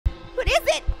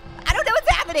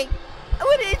happening?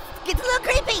 Oh, it gets a little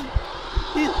creepy.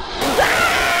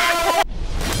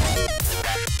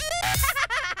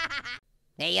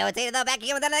 Hey, yo, it's Ada, back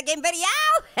again with another game video.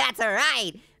 That's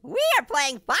right. We are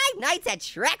playing Five Nights at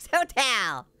Shrek's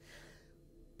Hotel.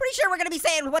 Pretty sure we're gonna be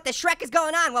saying what the Shrek is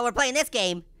going on while we're playing this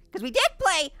game, because we did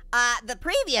play the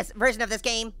previous version of this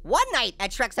game one night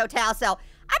at Shrek's Hotel, so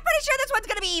I'm pretty sure this one's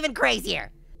gonna be even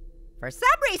crazier. For some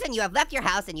reason, you have left your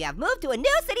house and you have moved to a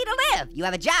new city to live. You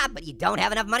have a job, but you don't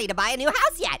have enough money to buy a new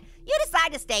house yet. You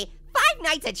decide to stay 5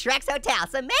 nights at Shrek's Hotel,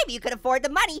 so maybe you could afford the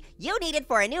money you needed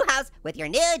for a new house with your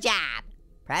new job.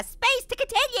 Press space to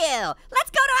continue.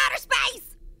 Let's go to outer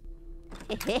space.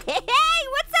 Hey,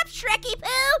 what's up, Shreky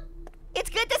Poo? It's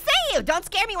good to see you. Don't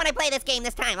scare me when I play this game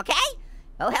this time, okay?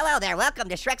 Oh, hello there. Welcome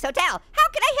to Shrek's Hotel. How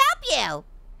can I help you?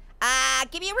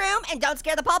 Give me a room and don't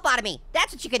scare the pulp out of me.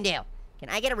 That's what you can do. Can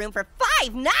I get a room for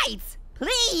 5 nights?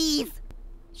 Please.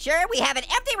 Sure, we have an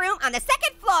empty room on the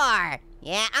 2nd floor.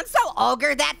 Yeah, I'm so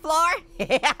ogre that floor.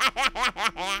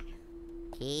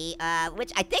 Okay,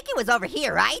 which I think it was over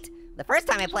here, right? The first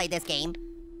time I played this game.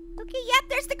 Okay, yep,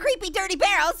 there's the creepy dirty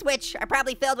barrels, which are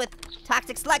probably filled with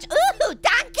toxic sludge. Ooh,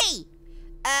 donkey!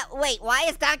 Wait, why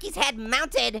is Donkey's head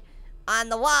mounted on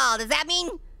the wall? Does that mean...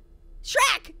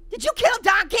 Shrek, did you kill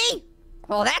Donkey?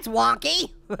 Oh, that's wonky.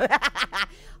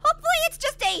 Hopefully it's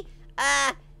just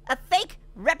a fake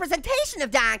representation of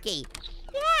Donkey.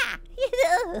 Yeah.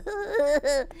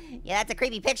 Yeah, that's a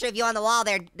creepy picture of you on the wall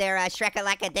there,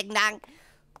 Shrek-a-leka ding-dong.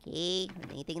 Okay,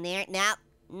 anything there? No.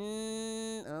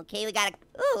 Okay, we got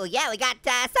ooh, yeah, we got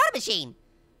soda machine.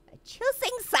 A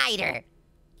Chilsing cider.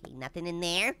 Okay, nothing in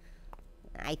there.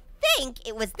 I think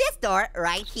it was this door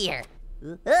right here.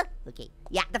 Okay,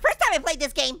 yeah, the first time I played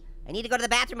this game, I need to go to the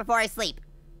bathroom before I sleep.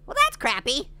 Well, that's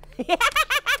crappy.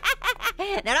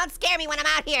 Now don't scare me when I'm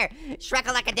out here,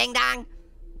 Shrek-a-leka ding-dong.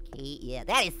 Okay, yeah,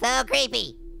 that is so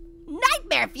creepy.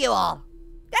 Nightmare fuel.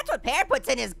 That's what Pear puts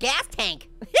in his gas tank.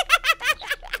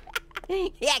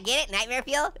 Yeah, get it? Nightmare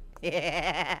fuel? Okay,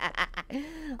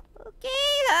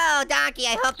 oh, Donkey,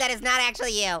 I hope that is not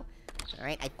actually you. All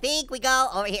right, I think we go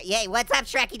over here. Yay, what's up,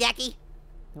 Shreky Decky?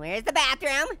 Where's the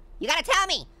bathroom? You gotta tell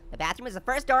me. The bathroom is the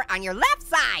first door on your left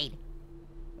side.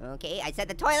 Okay, I said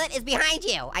the toilet is behind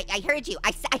you. I heard you.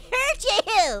 I heard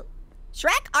you.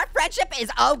 Shrek, our friendship is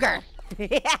ogre.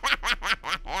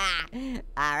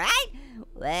 All right,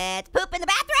 let's poop in the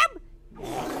bathroom.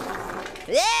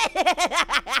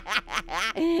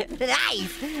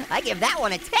 Nice! I give that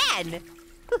one a 10.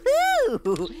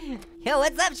 Woohoo! Yo,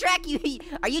 what's up, Shrek?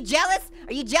 Are you jealous?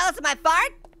 Are you jealous of my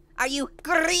fart? Are you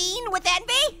green with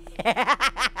envy?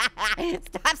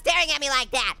 Stop staring at me like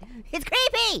that. It's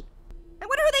creepy. I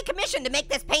wonder who they commissioned to make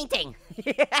this painting.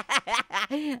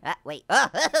 Wait.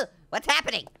 What's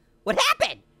happening? What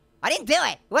happened? I didn't do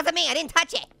it. It wasn't me. I didn't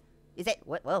touch it. Is it?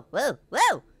 Whoa.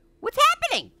 What's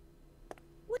happening?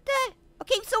 What the?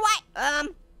 Okay, so why? I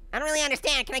don't really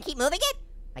understand. Can I keep moving it?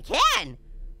 I can.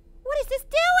 What is this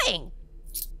doing?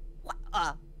 What?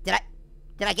 Did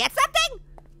I get something?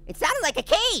 It sounded like a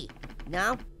key.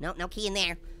 No key in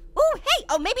there. Oh, hey,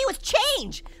 maybe it was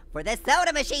change for the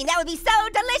soda machine. That would be so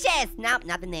delicious. Nope,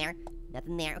 nothing there.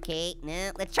 Nothing there. Okay,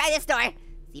 no, let's try this door.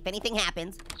 See if anything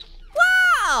happens.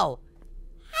 Whoa!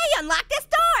 I unlocked this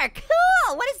door.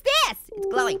 Cool. What is this? It's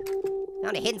glowing.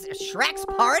 Found a hidden Shrek's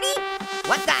party?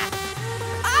 What the?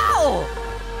 Oh!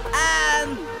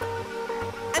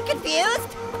 I'm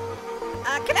confused.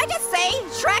 Can I just say,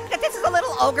 Shrek, that this is a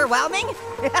little overwhelming?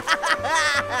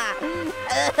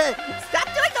 Stop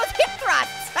doing those hip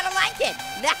thrusts. I don't like it.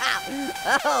 No.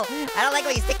 Oh, I don't like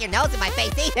when you stick your nose in my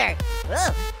face either.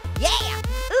 Oh, yeah.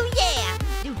 Oh, yeah.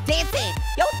 You dancing.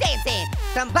 Yo, dancing.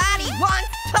 Somebody once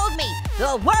told me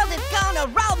the world is gonna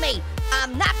roll me.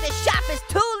 I'm not the sharpest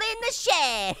tool in the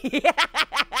shed.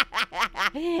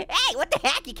 Hey, what the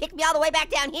heck? You kicked me all the way back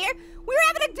down here? We were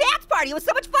having a dance party. It was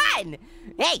so much fun.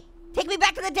 Hey, take me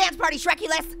back to the dance party,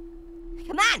 Shrekulus.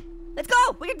 Come on, let's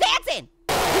go. We're dancing.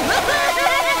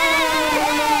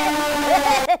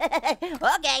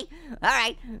 Okay, all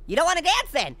right. You don't want to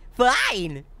dance then?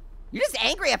 Fine. You're just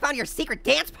angry I found your secret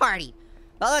dance party.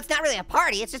 Although it's not really a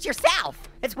party, it's just yourself.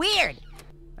 It's weird.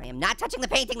 I am not touching the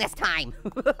painting this time.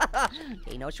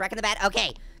 Okay, no Shrek in the bed.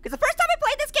 Okay, because the first time I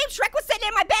played this game, Shrek was sitting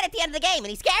in my bed at the end of the game,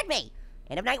 and he scared me.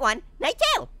 End of night 1, night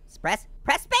 2. Press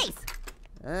space.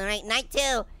 All right, night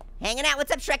 2. Hanging out.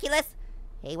 What's up, Shrekulus?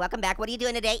 Hey, welcome back. What are you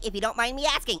doing today, if you don't mind me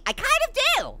asking? I kind of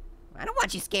do. I don't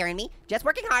want you scaring me. Just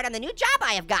working hard on the new job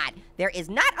I have got. There is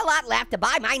not a lot left to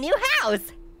buy my new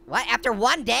house. What, after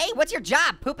 1 day? What's your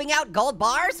job, pooping out gold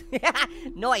bars?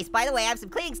 Noise. By the way, I have some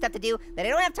cleaning stuff to do that I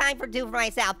don't have time to do for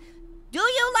myself. Do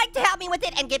you like to help me with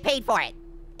it and get paid for it?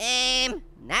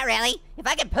 Not really. If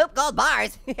I can poop gold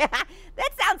bars, that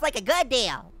sounds like a good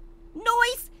deal.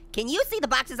 Noise, can you see the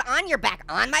boxes on your back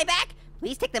on my back?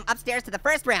 Please take them upstairs to the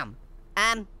first room.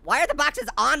 Why are the boxes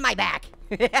on my back?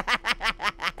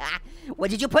 What,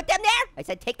 did you put them there? I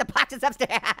said take the boxes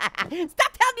upstairs. Stop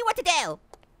telling me what to do.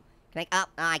 Can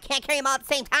I can't carry them all at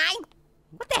the same time?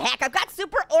 What the heck, I've got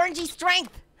super orangey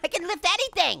strength. I can lift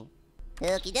anything.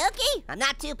 Okie dokie, I'm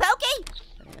not too pokey.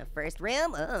 First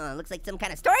room, oh, looks like some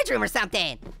kind of storage room or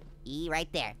something. E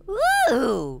right there.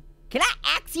 Ooh, can I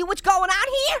ask you what's going on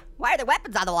here? Why are there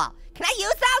weapons on the wall? Can I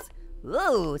use those?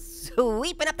 Ooh,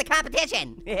 sweeping up the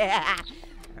competition.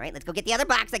 All right, let's go get the other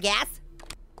box, I guess.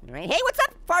 All right, hey, what's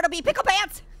up, Fartleby Pickle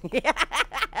Pants?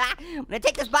 I'm gonna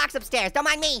take this box upstairs, don't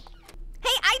mind me.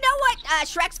 Hey, I know what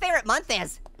Shrek's favorite month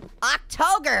is.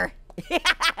 October. Hey,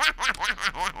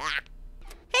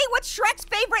 what's Shrek's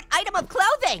favorite item of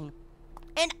clothing?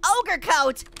 An ogre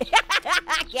coat.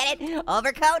 Get it?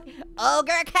 Overcoat?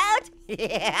 Ogre coat?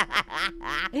 Okay,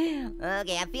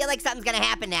 I feel like something's gonna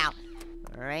happen now.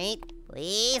 All right,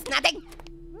 please, nothing.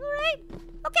 All right,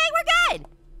 okay, we're good.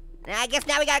 I guess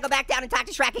now we gotta go back down and talk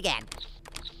to Shrek again.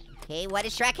 Okay, what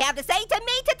does Shrek have to say to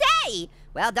me today?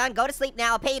 Well done, go to sleep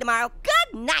now, I'll pay you tomorrow.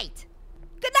 Good night.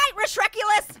 Good night,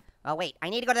 Reshrekulous. Oh wait, I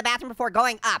need to go to the bathroom before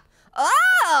going up.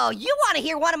 Oh, you wanna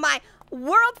hear one of my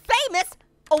world famous,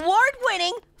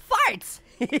 award-winning farts.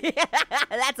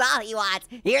 That's all he wants.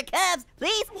 Here it comes,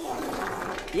 please.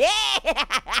 Yeah,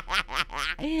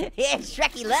 yeah,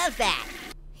 Shreky loves that.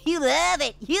 You love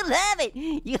it, you love it.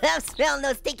 You love smelling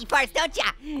those stinky farts, don't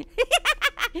ya?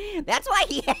 That's why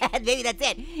he had, maybe that's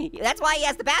it. That's why he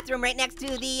has the bathroom right next to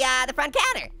the front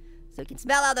counter. So he can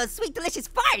smell all those sweet, delicious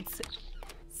farts.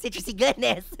 Citrusy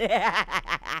goodness.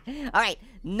 All right,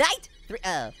 night 3,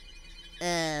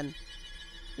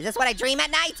 is this what I dream at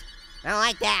night? I don't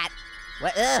like that.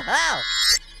 What,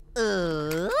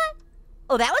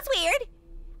 oh, that was weird.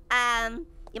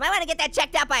 You might want to get that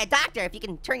checked out by a doctor if you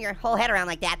can turn your whole head around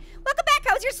like that. Welcome back,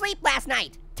 how was your sleep last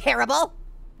night? Terrible.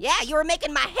 Yeah, you were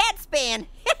making my head spin.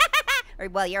 Or,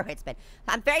 well, your head spin.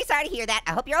 I'm very sorry to hear that.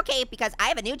 I hope you're okay because I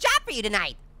have a new job for you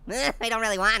tonight. I don't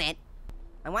really want it.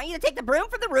 I want you to take the broom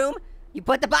from the room you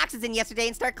put the boxes in yesterday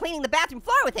and start cleaning the bathroom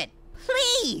floor with it.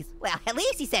 Please. Well, at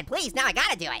least he said please. Now I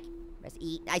gotta do it. Press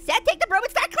E. I said take the broom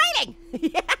and start cleaning.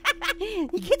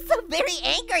 He gets so very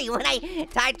angry when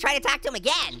I try to talk to him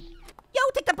again. Yo,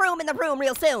 take the broom in the room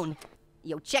real soon.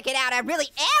 Yo, check it out. I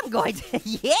really am going to.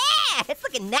 Yeah, it's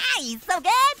looking nice. So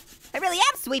good. I really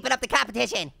am sweeping up the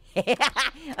competition. Okay,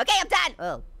 I'm done.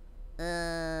 Oh.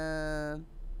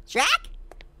 Shrek?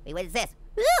 Wait, what is this?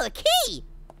 Ooh, a key.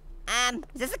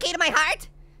 Is this the key to my heart?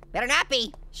 Better not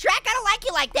be. Shrek, I don't like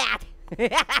you like that.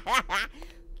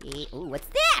 Okay, ooh, what's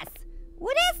this?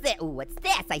 What is this? Ooh, what's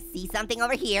this? I see something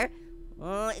over here.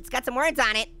 It's got some words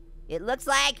on it. It looks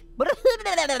like...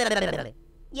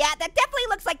 Yeah, that definitely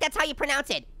looks like that's how you pronounce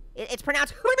it. It's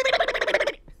pronounced...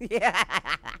 Yeah.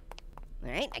 All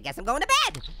right, I guess I'm going to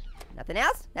bed. Nothing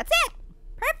else? That's it.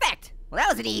 Perfect. Well, that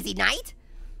was an easy night.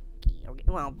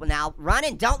 Well, now run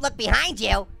and don't look behind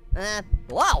you.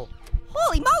 Whoa.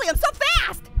 Holy moly, I'm so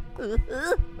fast. I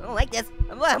don't like this.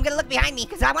 I'm gonna look behind me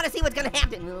because I want to see what's gonna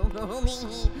happen.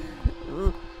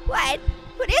 What?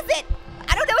 What is it?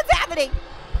 I don't know what's happening.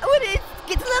 What is?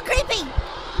 It's a little creepy.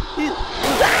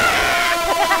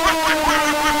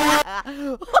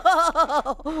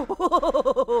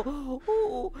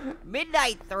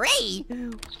 Midnight 3?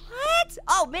 What?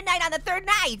 Oh, midnight on the 3rd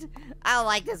night. I don't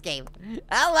like this game.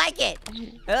 I don't like it.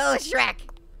 Oh, Shrek.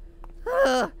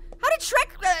 How did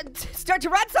Shrek start to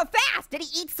run so fast? Did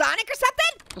he eat Sonic or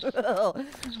something?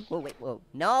 Whoa, wait, whoa.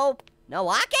 No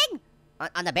walking?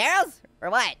 On the barrels? Or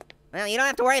what? Well, you don't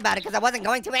have to worry about it because I wasn't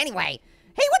going to anyway.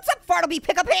 Hey, what's up, Fartleby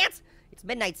Pickle Pants? It's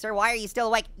midnight, sir. Why are you still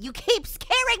awake? You keep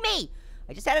scaring me!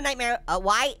 I just had a nightmare.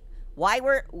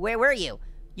 Where were you?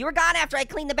 You were gone after I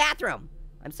cleaned the bathroom.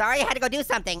 I'm sorry, I had to go do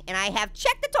something, and I have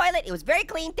checked the toilet. It was very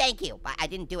clean, thank you. But I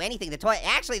didn't do anything.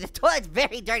 Actually, the toilet's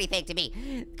very dirty, thanks to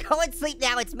me. Go and sleep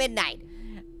now, it's midnight.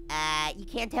 You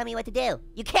can't tell me what to do.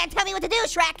 You can't tell me what to do,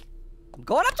 Shrek. I'm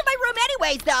going up to my room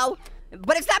anyways, though.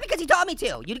 But it's not because you told me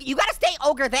to. You gotta stay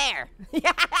ogre there.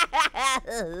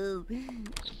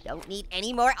 Don't need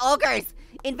any more ogres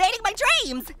invading my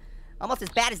dreams. Almost as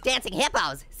bad as dancing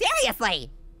hippos.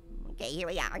 Seriously. Okay, here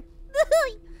we are.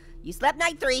 You slept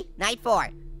night 3, night 4.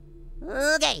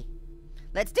 Okay,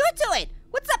 let's do it to it.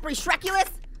 What's up,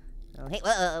 Reshrekulous? Oh, hey,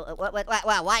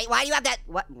 why do you have that?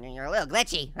 What? You're a little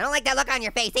glitchy. I don't like that look on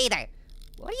your face either.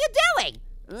 What are you doing?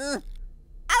 I don't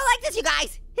like this, you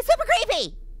guys. It's super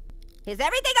creepy. Is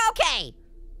everything okay?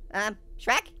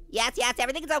 Shrek? Yes,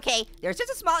 everything's okay. There's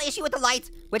just a small issue with the lights,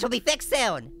 which will be fixed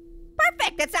soon.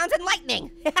 Perfect, that sounds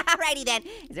enlightening. Alrighty then,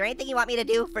 is there anything you want me to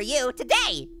do for you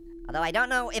today? Although I don't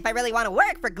know if I really want to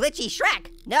work for glitchy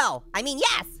Shrek. No, I mean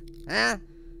yes. I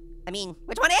mean,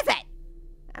 which one is it?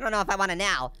 I don't know if I want to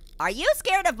now. Are you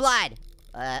scared of blood?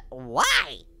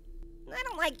 Why? I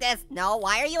don't like this. No,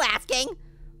 why are you asking?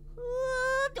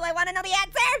 Do I want to know the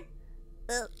answer?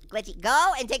 Glitchy,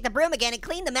 go and take the broom again and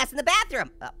clean the mess in the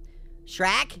bathroom.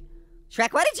 Shrek?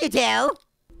 Shrek, what did you do?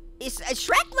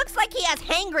 Shrek looks like he has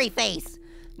hangry face.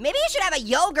 Maybe you should have a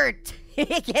yogurt.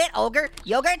 Get it, ogre?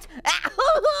 Yogurt?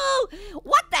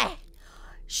 What the?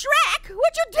 Shrek,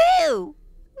 what'd you do?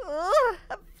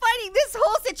 I'm finding this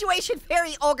whole situation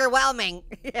very overwhelming.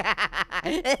 Yeah,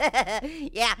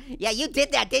 you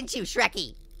did that, didn't you,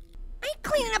 Shreky? Are you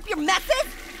cleaning up your messes?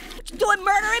 What, you doing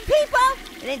murdering people?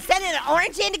 And then sending an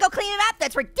orange in to go clean it up?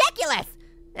 That's ridiculous.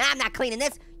 I'm not cleaning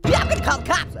this. Yeah, I'm gonna call the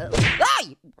cops.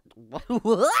 Hey!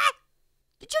 What?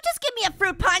 Did you just give me a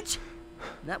fruit punch?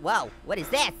 Whoa, what is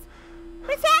this?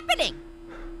 What is happening?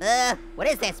 What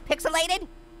is this? Pixelated?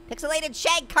 Pixelated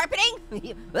shag carpeting?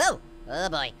 Oh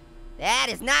boy. That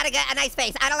is not a nice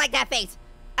face. I don't like that face.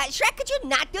 Shrek, could you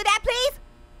not do that, please?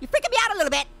 You're freaking me out a little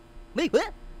bit. Me,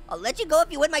 what? I'll let you go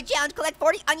if you win my challenge. Collect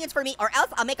 40 onions for me, or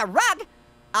else I'll make a rug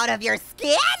out of your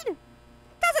skin?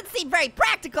 Doesn't seem very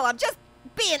practical. I'm just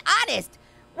being honest.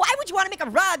 Why would you want to make a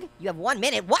rug? You have 1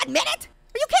 minute. 1 minute?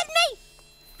 Are you kidding me?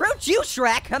 Fruit juice,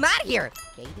 Shrek. I'm out of here.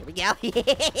 Okay, here we go.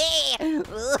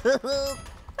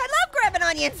 I love grabbing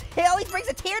onions. It always brings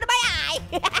a tear to my eye.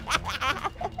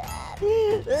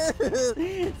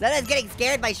 Someone's getting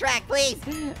scared by Shrek, please.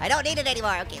 I don't need it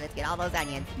anymore. Okay, let's get all those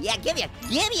onions. Yeah, give me them.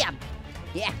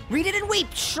 Yeah, read it and weep,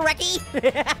 Shreky.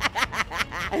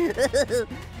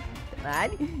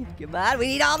 Come on, we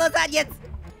need all those onions.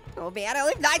 Oh man, I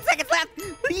only have 9 seconds left.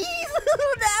 Please, no,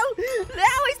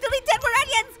 I still need 10 more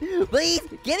onions. Please,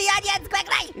 give me onions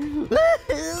quickly.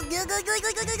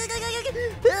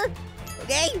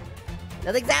 Okay,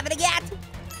 nothing's happening yet.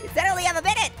 It said I only have a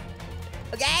minute.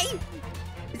 Okay,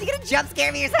 is he gonna jump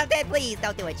scare me or something? Please,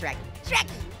 don't do it, Shrek.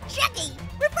 Shreky,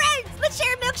 we're friends. Let's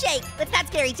share a milkshake. Let's not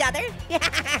scare each other.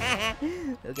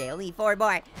 Okay, only 4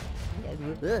 more.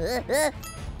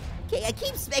 Okay, I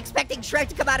keep expecting Shrek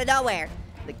to come out of nowhere.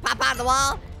 Like pop out of the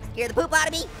wall, scare the poop out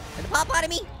of me, or the pop out of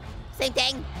me. Same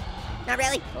thing. Not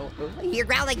really. Oh, I hear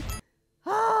growling.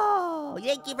 Oh,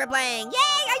 thank you for playing. Yay,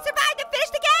 I survived and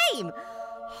finished the game.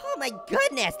 Oh my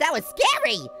goodness, that was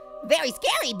scary. Very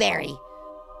scary, Barry.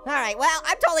 All right, well,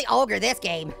 I'm totally ogre this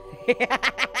game. Hey,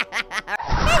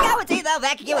 yo, it's Ethan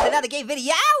back again with another game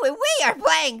video, and we are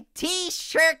playing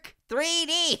T-Shrek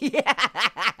 3D.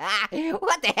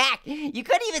 What the heck? You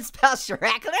couldn't even spell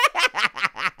Shrek.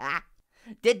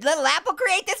 Did Little Apple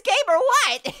create this game or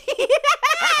what? Hey,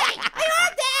 I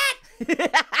heard that!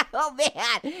 Oh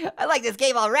man, I like this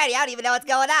game already. I don't even know what's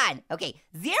going on. Okay,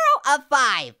 0 of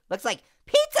 5. Looks like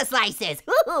pizza slices.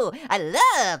 Ooh, I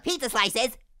love pizza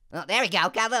slices. Oh, there we go,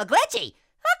 got a little glitchy.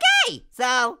 Okay,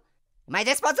 so, am I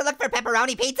just supposed to look for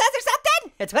pepperoni pizzas or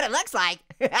something? That's what it looks like.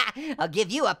 I'll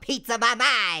give you a pizza by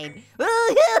mine.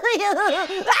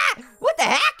 Ah, what the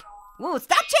heck? Ooh,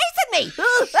 stop chasing me!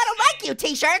 Ooh, I don't like you,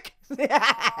 T-Shrek!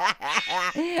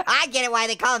 I get it why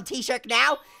they call him T-Shrek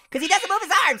now. Because he doesn't move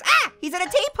his arms. Ah, he's in a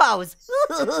T-pose.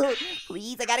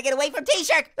 Please, I gotta get away from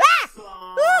T-Shrek. Ah!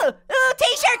 Ooh,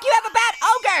 T-Shrek, you have a bad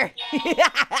ogre!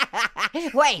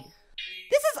 Wait,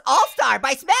 this is All-Star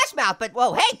by Smash Mouth, but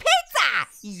whoa, hey, pizza!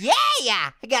 Yeah!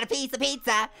 I got a piece of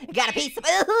pizza. I got a piece of,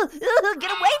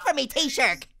 get away from me,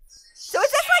 T-Shrek. So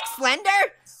is this like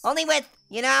Slender? Only with,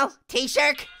 you know,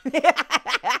 T-Shrek?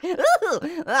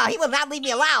 Oh, he will not leave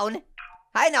me alone.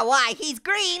 I know why. He's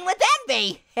green with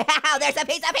envy. There's a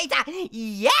piece of pizza.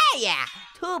 Yeah!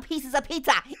 2 pieces of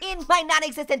pizza in my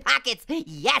non-existent pockets.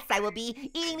 Yes, I will be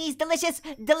eating these delicious,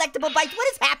 delectable bites. What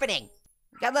is happening?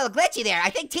 Got a little glitchy there. I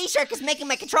think T-Shrek is making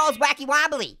my controls wacky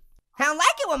wobbly. I don't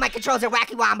like it when my controls are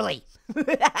wacky wobbly.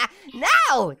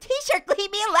 No! T-Shrek,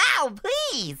 leave me alone,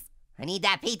 please. I need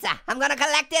that pizza. I'm gonna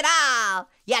collect it all.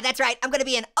 Yeah, that's right. I'm gonna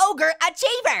be an ogre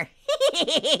achiever.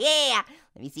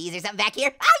 Let me see, is there something back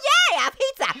here? Oh yeah,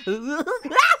 pizza. No,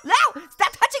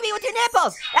 stop touching me with your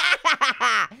nipples.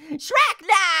 Shrek,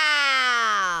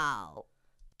 no.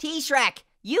 T-Shrek,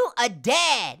 you are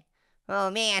dead.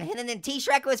 Oh man, and then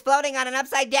T-Shrek was floating on an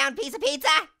upside down piece of pizza?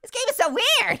 This game is so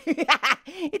weird.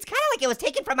 It's kind of like it was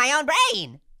taken from my own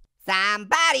brain.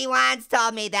 Somebody once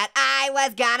told me that I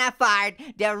was gonna fart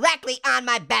directly on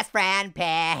my best friend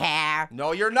Pear.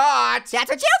 No, you're not.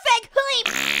 That's what you think.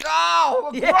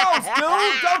 Oh, gross,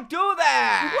 dude. Don't do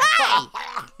that.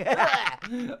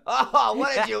 Why? Oh,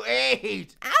 what did you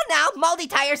eat? I don't know. Moldy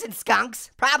tires and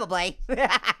skunks. Probably. What?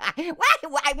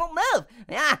 I won't move.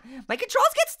 Yeah, my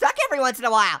controls get stuck every once in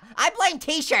a while. I blame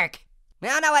T-Shirk. I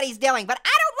don't know what he's doing, but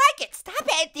I don't like it. Stop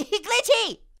it.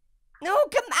 Glitchy. No,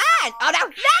 come on. Oh, no.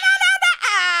 No.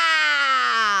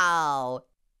 Ow.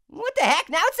 What the heck?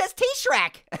 Now it says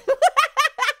T-Shrek.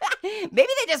 Maybe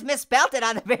they just misspelled it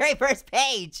on the very first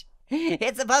page.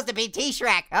 It's supposed to be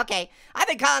T-Shrek. Okay, I've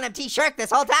been calling him T-Shirk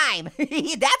this whole time.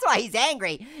 That's why he's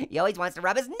angry. He always wants to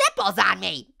rub his nipples on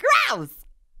me. Gross.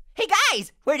 Hey,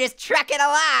 guys, we're just trucking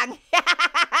along.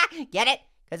 Get it?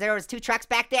 Because there was 2 trucks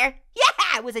back there?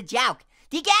 Yeah, it was a joke.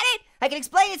 Do you get it? I can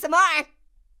explain it some more.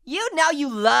 You know you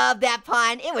love that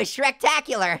pun. It was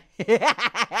Shrektacular.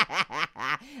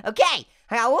 Okay,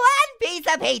 I got 1 piece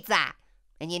of pizza.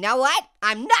 And you know what?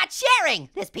 I'm not sharing.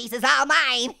 This piece is all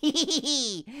mine.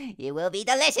 It will be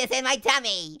delicious in my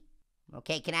tummy.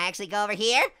 Okay, can I actually go over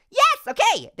here? Yes,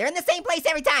 okay. They're in the same place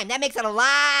every time. That makes it a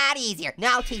lot easier.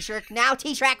 Now,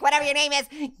 T-Shrek, whatever your name is,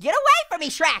 get away from me,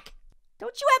 Shrek.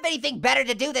 Don't you have anything better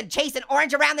to do than chase an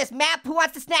orange around this map? Who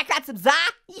wants to snack on some za?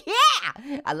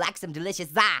 Yeah, I like some delicious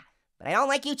za, but I don't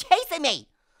like you chasing me.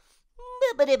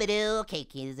 Okay,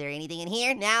 is there anything in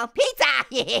here? No, pizza,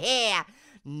 yeah.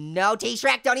 No,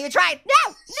 T-Shrek, don't even try it.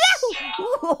 No.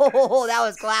 Oh, that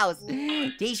was close.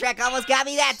 T-Shrek almost got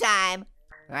me that time.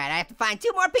 All right, I have to find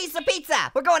 2 more pieces of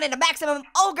pizza. We're going into maximum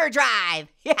ogre drive.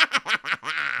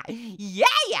 Yeah,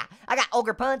 I got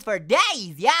ogre puns for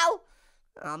days, yo.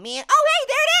 Oh, man. Oh, hey,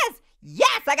 there it is.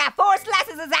 Yes, I got 4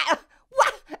 slices of that.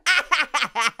 What?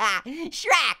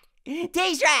 Shrek.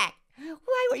 T-Shrek.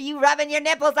 Why were you rubbing your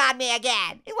nipples on me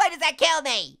again? Why does that kill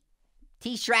me?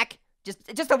 T-Shrek,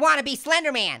 just a wannabe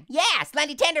Slender Man. Yeah,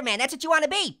 Slendy Tender Man. That's what you want to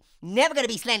be. Never gonna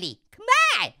be Slendy. Come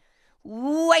on.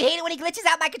 Ooh, I hate it when he glitches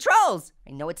out my controls.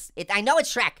 I know it's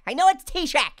Shrek. I know it's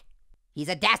T-Shrek. He's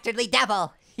a dastardly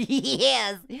devil. He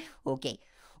is. Okay.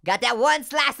 Got that 1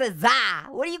 slice of za.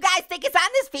 What do you guys think is on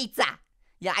this pizza?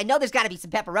 Yeah, I know there's gotta be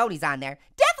some pepperonis on there.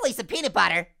 Definitely some peanut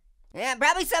butter. Yeah,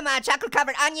 probably some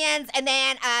chocolate-covered onions and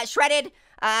then shredded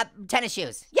tennis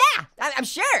shoes. Yeah, I'm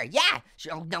sure, yeah.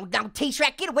 Oh, no,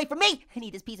 T-Shrek, get away from me. I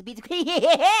need this piece of pizza.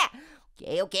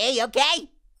 Okay.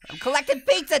 I'm collecting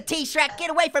pizza, T-Shrek.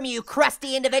 Get away from me, you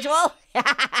crusty individual.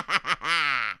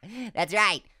 That's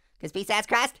right, because pizza has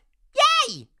crust.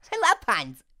 Yay! I love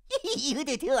puns. You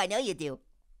do too, I know you do.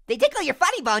 They tickle your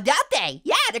funny bone, don't they?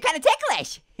 Yeah, they're kind of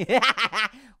ticklish.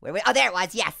 Oh, there it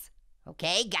was, yes.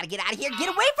 Okay, gotta get out of here. Get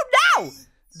away from now!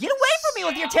 Get away from me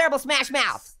with your terrible smash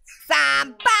mouth.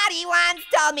 Somebody once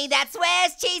told me that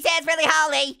Swiss cheese is really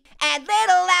holy, and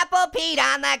little apple peed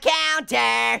on the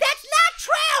counter. That's not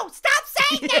true! Stop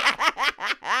saying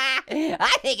that!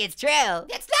 I think it's true.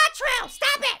 It's not true!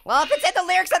 Stop it! Well, if it's in the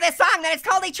lyrics of this song, then it's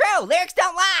totally true. Lyrics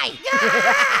don't lie.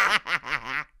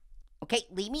 Okay,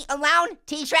 leave me alone,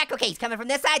 T-Shrek. Okay, he's coming from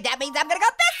this side. That means I'm gonna go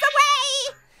this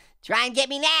way! Try and get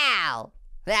me now.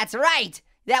 That's right.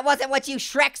 That wasn't what you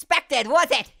Shrek-spected, was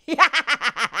it?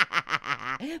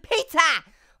 Pizza!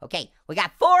 Okay, we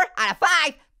got 4 out of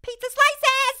 5 pizza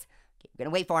slices! Okay, we're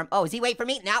gonna wait for him. Oh, is he waiting for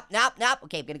me? Nope.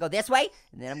 Okay, I'm gonna go this way,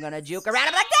 and then I'm gonna juke around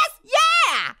him like this.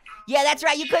 Yeah! Yeah, that's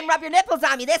right. You couldn't rub your nipples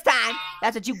on me this time.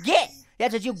 That's what you get.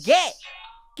 That's what you get.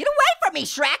 Get away from me,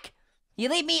 Shrek! You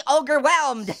leave me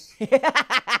ogre-whelmed.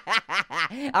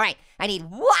 All right, I need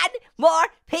 1 more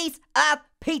piece of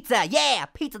pizza. Yeah,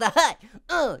 Pizza the Hut.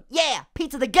 Yeah,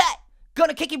 Pizza the Gut.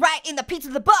 Gonna kick you right in the pizza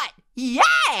the butt. Yeah!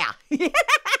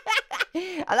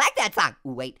 I like that song.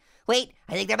 Ooh, wait.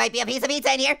 I think there might be a piece of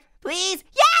pizza in here. Please?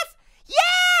 Yes!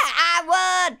 Yeah! I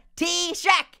won!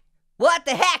 T-Shrek. What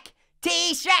the heck?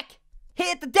 T-Shrek.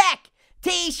 Hit the deck.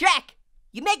 T-Shrek.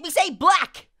 You make me say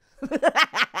black.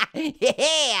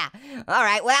 Yeah. All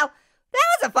right, well, that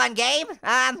was a fun game.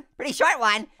 Pretty short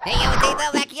one. Hey, yo, take the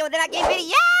back here with that game video.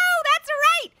 That's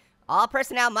right. All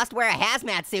personnel must wear a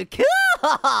hazmat suit. Cool.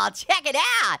 Check it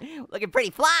out. Looking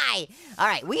pretty fly. All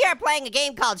right, we are playing a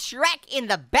game called Shrek in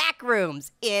the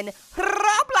Backrooms in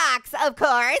Roblox, of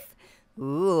course.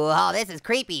 Ooh, oh, this is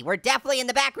creepy. We're definitely in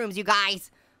the backrooms, you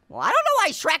guys. Well, I don't know why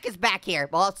Shrek is back here.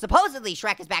 Well, supposedly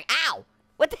Shrek is back. Ow.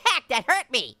 What the heck? That hurt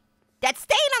me. That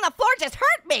stain on the floor just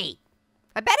hurt me.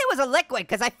 I bet it was a liquid,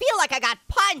 because I feel like I got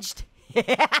punched.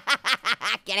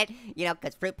 Get it? You know,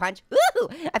 because fruit punch. Ooh,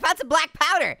 I found some black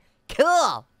powder.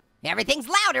 Cool. Everything's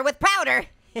louder with powder.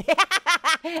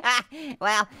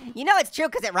 Well, you know it's true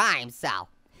because it rhymes, so.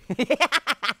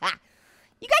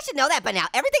 You guys should know that by now.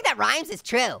 Everything that rhymes is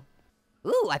true.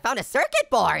 Ooh, I found a circuit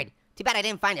board. Too bad I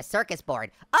didn't find a circus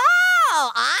board.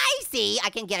 Oh, I see.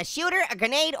 I can get a shooter, a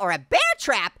grenade, or a bear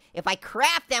trap if I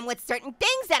craft them with certain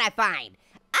things that I find.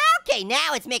 Okay,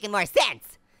 now it's making more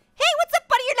sense. Hey, what's up,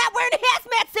 buddy? You're not wearing a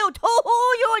hazmat suit.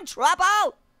 Oh, you're in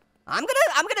trouble. I'm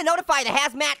gonna notify the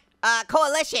hazmat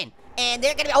coalition, and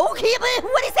they're gonna be. Oh,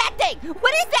 what is that thing?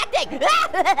 What is that thing?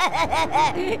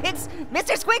 It's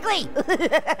Mr. Squiggly.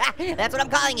 That's what I'm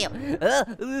calling you.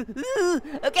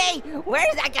 Okay, where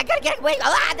is? I gotta get away.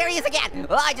 Ah, there he is again.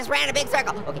 Oh, I just ran a big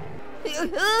circle. Okay.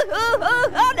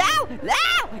 Oh no!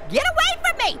 Get away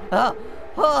from me!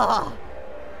 Oh,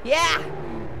 yeah.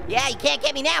 Yeah, you can't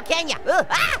get me now, can ya?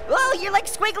 Oh, you're like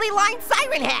Squiggly Line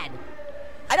Siren Head.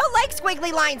 I don't like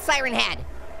Squiggly Line Siren Head.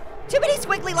 Too many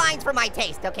squiggly lines for my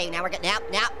taste. Okay, now we're getting,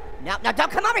 no, don't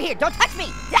come over here. Don't touch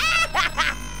me.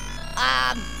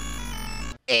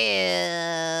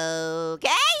 Okay.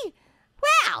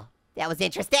 Well, that was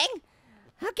interesting.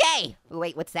 Okay,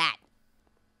 wait, what's that?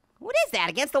 What is that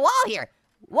against the wall here?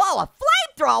 Whoa, a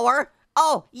flamethrower?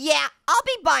 Oh, yeah, I'll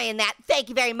be buying that. Thank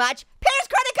you very much. Pear's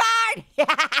credit card!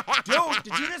 Dude,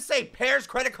 did you just say Pear's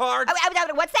credit card?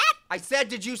 What's that? I said,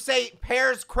 did you say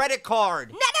Pear's credit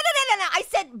card? No. I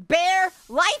said bear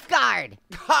lifeguard.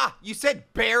 Ha! You said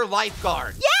bear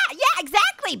lifeguard. Yeah,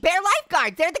 exactly. Bear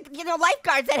lifeguards. They're the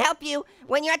lifeguards that help you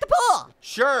when you're at the pool.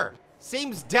 Sure.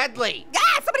 Seems deadly.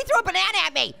 Somebody threw a banana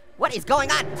at me. What is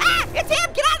going on? It's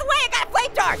him! Get out of the way! I got a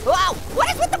flamethrower! Whoa!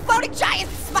 What is with the floating giant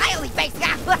smiley face?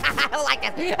 I don't like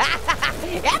this.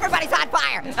 Everybody's on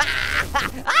fire.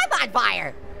 I'm on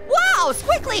fire. Whoa!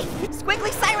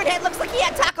 Squiggly Siren Head looks like he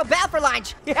had Taco Bell for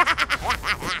lunch.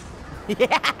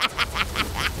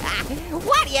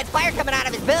 What? He had fire coming out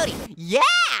of his booty. Yeah!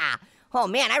 Oh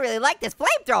man, I really like this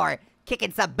flamethrower.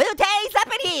 Kicking some booties up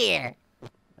in here.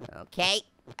 Okay.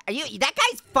 That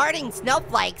guy's farting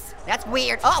snowflakes. That's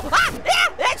weird. Oh,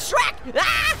 that's Shrek.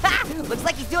 Looks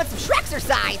like he's doing some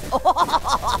Shreksercise.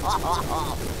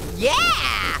 Oh,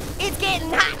 yeah, it's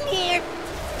getting hot in here.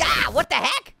 What the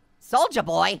heck? Soldier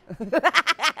Boy. When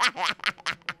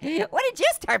did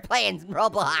you start playing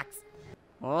Roblox?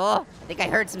 Oh, I think I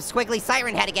heard some squiggly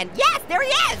Siren Head again. Yes, there he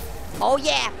is. Oh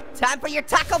yeah, time for your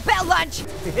Taco Bell lunch.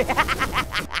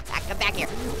 Come back here.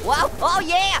 Whoa, oh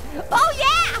yeah.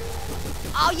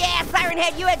 Oh yeah, Siren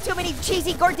Head, you had too many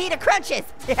cheesy gordita crunches.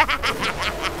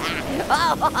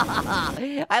 Oh,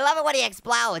 I love it when he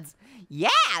explodes. Yeah,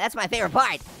 that's my favorite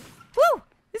part. Whew,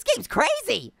 this game's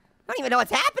crazy. I don't even know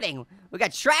what's happening. We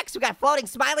got Shreks, we got floating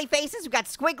smiley faces, we got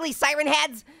squiggly Siren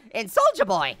Heads, and Soldier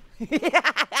Boy.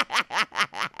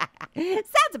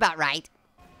 Sounds about right.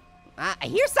 I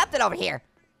hear something over here.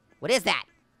 What is that?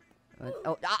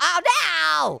 Oh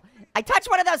no! I touched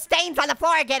one of those stains on the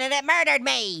floor again and it murdered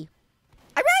me.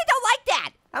 I really don't like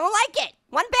that. I don't like it,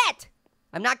 one bit.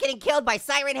 I'm not getting killed by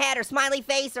Siren Head or Smiley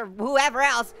Face or whoever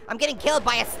else. I'm getting killed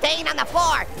by a stain on the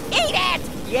floor. Eat it!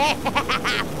 Yeah,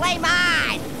 flame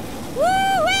on!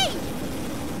 Woo-wee!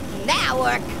 Now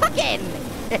we're cooking.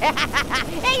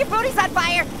 Hey, your booty's on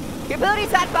fire. Your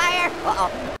booty's on fire. Uh-oh.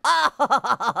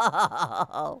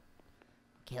 Oh.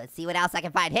 Okay, let's see what else I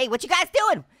can find. Hey, what you guys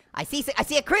doing? I see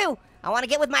a crew. I want to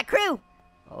get with my crew.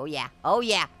 Oh yeah.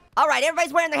 All right,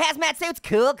 everybody's wearing their hazmat suits.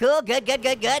 Cool, good.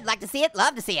 Like to see it,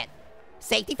 love to see it.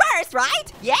 Safety first,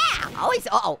 right? Yeah, always.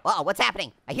 Uh-oh, what's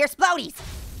happening? I hear splodies.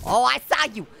 Oh, I saw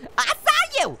you.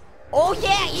 Oh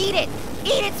yeah, eat it.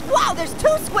 Whoa, there's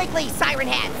two squiggly Siren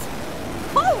Heads.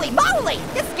 Holy moly,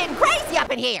 this is getting crazy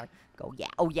up in here. Oh yeah.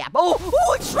 Oh,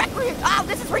 it's Shrek. Oh,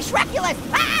 this is Shrekulous.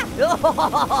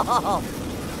 Oh.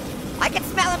 I can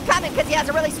smell him coming because he has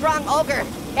a really strong ogre.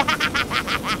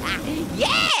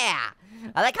 Yeah!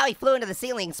 I like how he flew into the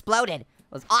ceiling and exploded. It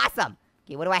was awesome.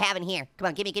 Okay, what do I have in here? Come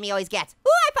on, give me all these gets.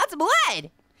 Ooh, I found some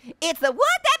wood. It's the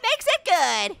wood that makes it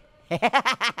good.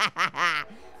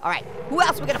 All right, who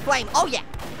else are we gonna flame? Oh yeah,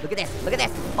 look at this.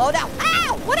 Oh no,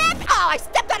 ow, what happened? Oh, I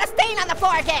stepped on a stain on the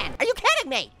floor again. Are you kidding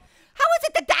me? How is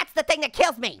it that that's the thing that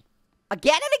kills me?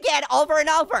 Again and again, over and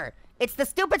over. It's the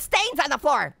stupid stains on the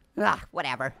floor. Ugh,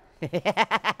 whatever.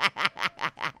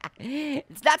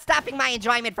 It's not stopping my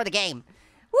enjoyment for the game.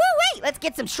 Woo, wait, let's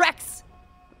get some Shreks.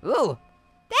 Ooh,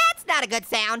 that's not a good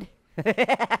sound.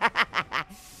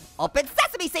 Open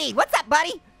sesame seed, what's up,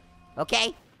 buddy?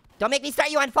 Okay, don't make me start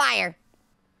you on fire.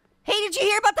 Hey, did you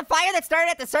hear about the fire that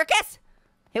started at the circus?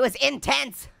 It was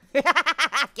intense.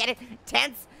 Get it?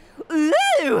 Tense? Ooh,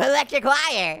 electric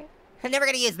wire. I'm never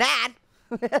gonna use that.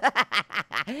 Why would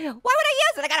I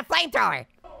use it? I got a flamethrower.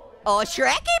 Oh,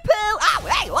 Shreky poo! Oh,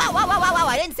 hey, whoa!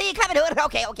 I didn't see you coming.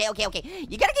 Okay.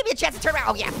 You gotta give me a chance to turn around.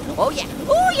 Oh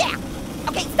yeah.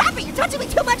 Okay, stop it. You're touching me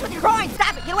too much with your groin.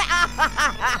 Stop it. Get away.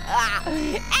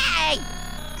 Hey,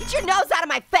 get your nose out of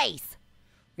my face.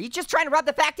 Are you just trying to rub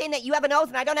the fact in that you have a nose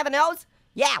and I don't have a nose?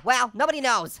 Yeah, well, nobody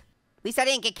knows. At least I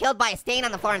didn't get killed by a stain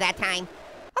on the floor that time.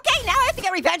 Okay, now I have to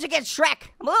get revenge against Shrek.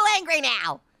 I'm a little angry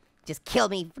now. Just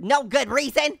killed me for no good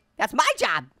reason. That's my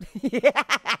job.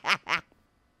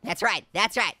 That's right.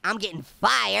 I'm getting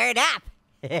fired up.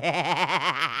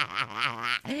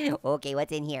 Okay,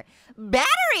 what's in here?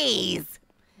 Batteries!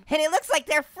 And it looks like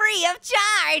they're free of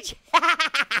charge.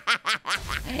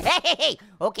 Hey,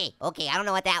 okay, I don't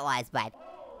know what that was, but.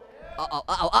 Oh,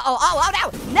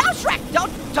 no, Shrek,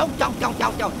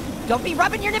 don't be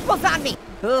rubbing your nipples on me.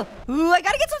 I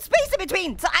gotta get some space in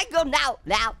between, so I go now.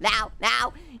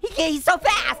 He's so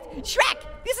fast. Shrek,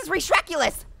 this is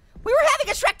re-Shrekulous. We were having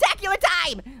a Shrektacular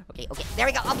time. Okay, there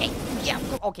we go. Okay, yeah,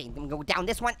 okay, I'm gonna go down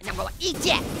this one, and I'm gonna eat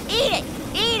it. Eat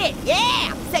it,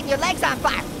 yeah. I'm setting your legs on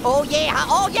fire. Oh, yeah,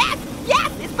 oh, yes,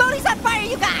 his booty's on fire,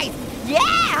 you guys. Yeah,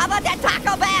 how about that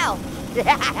Taco Bell?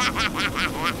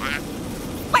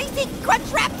 Spicy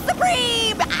Crunch Wrap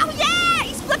Supreme. Oh, yeah,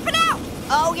 he's flipping out.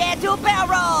 Oh, yeah, do a barrel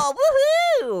roll.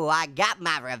 Woohoo, I got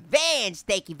my revenge.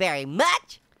 Thank you very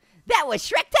much. That was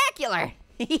Shrektacular.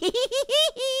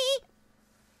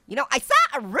 You know, I saw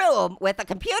a room with a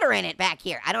computer in it back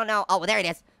here. I don't know. Oh, well, there it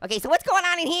is. Okay, so what's going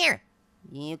on in here?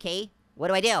 Okay, what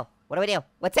do I do?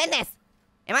 What's in this?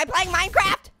 Am I playing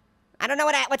Minecraft? I don't know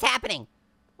what's happening.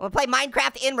 I'm gonna play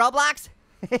Minecraft in Roblox?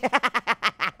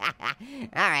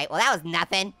 All right, well, that was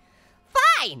nothing.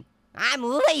 Fine, I'm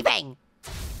leaving.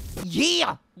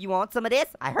 Yeah, you want some of this?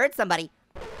 I heard somebody.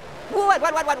 What?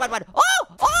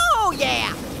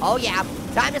 Oh, yeah.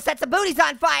 Time to set some booties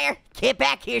on fire. Get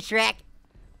back here, Shrek.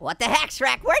 What the heck,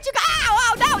 Shrek? Where'd you go?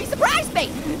 Oh, no, he surprised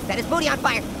me. Set his booty on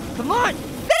fire. Come on,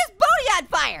 set his booty on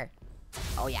fire.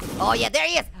 Oh, yeah, there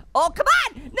he is. Oh, come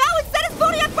on. No, set his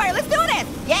booty on fire. Let's do this.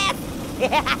 Yes.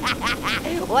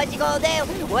 What you gonna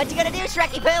do,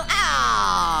 Shreky Poo?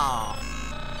 Oh.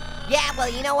 Yeah, well,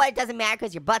 you know what? It doesn't matter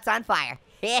because your butt's on fire.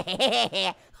 All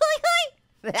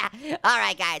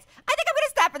right, guys. I think I'm gonna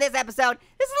stop for this episode.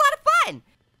 This is a lot of fun.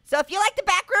 So if you like the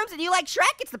back rooms and you like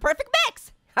Shrek, it's the perfect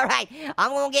mix. All right,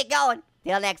 I'm gonna get going.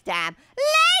 Till next time.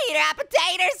 Later,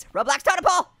 appetiters. Roblox Totem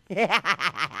Pole.